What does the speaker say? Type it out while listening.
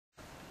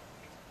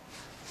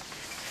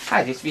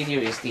Hi, this video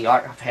is the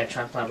art of hair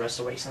transplant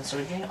restoration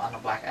surgery on a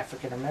black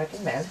African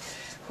American man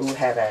who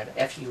had an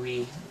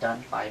FUE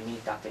done by me,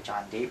 Dr.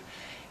 John Diep.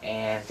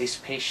 And this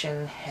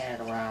patient had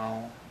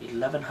around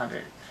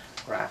 1,100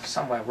 grafts,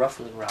 somewhere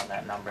roughly around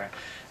that number,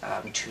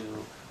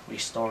 to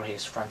restore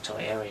his frontal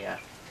area.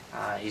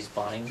 He's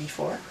balding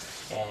before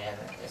and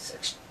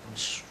is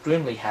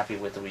extremely happy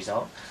with the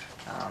result.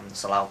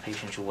 It's allowed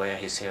patients to wear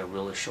his hair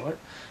really short,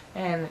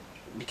 and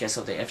because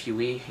of the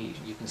FUE,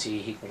 you can see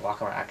he can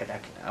walk around.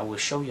 I will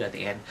show you at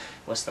the end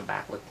what's the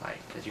back look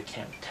like, because you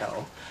can't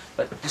tell.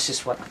 But this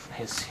is what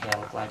his hair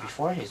looked like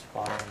before. He's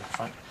balding in the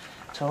front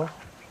toe,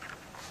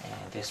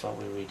 and this is what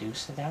we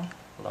reduced it down.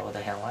 Lower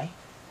the hairline,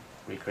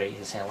 regrade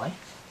his hairline.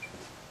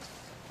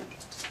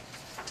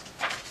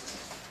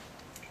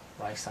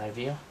 Right side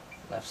view,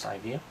 left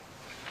side view.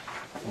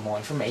 For more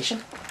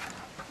information,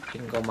 you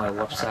can go to my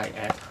website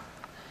at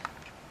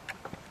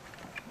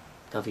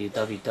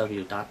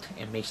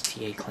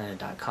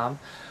www.mhta.clinic.com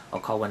or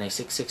call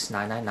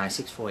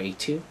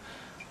 1-866-999-6482,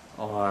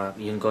 or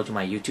you can go to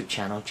my YouTube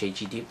channel,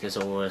 JG Diep. There's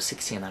over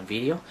 16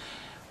 video,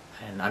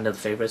 and under the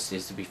favorites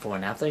is the before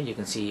and after. You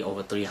can see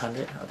over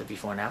 300 of the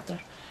before and after.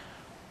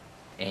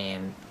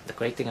 And the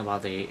great thing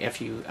about the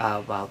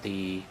about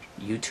the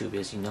YouTube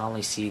is you not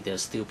only see the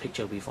still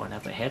picture before and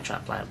after hair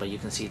transplant, but you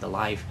can see the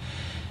live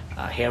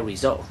hair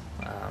result,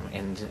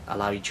 and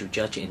allow you to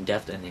judge in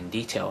depth and in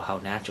detail how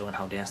natural and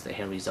how dense the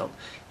hair result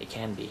it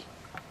can be.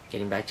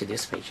 Getting back to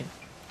this patient.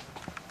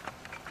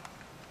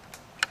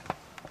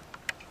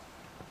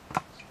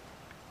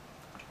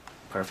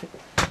 Perfect.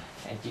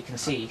 And you can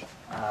see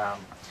how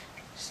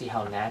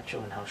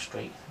natural and how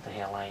straight the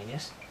hairline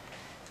is.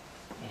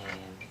 And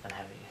I'm gonna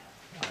have you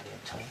audio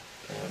tone.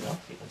 There we go.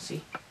 You can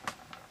see.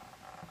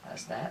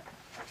 That's that.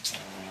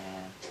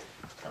 And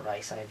the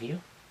right side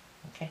view.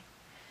 Okay.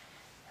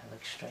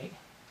 Look straight,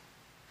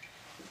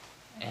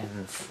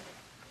 and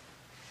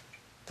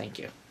thank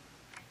you.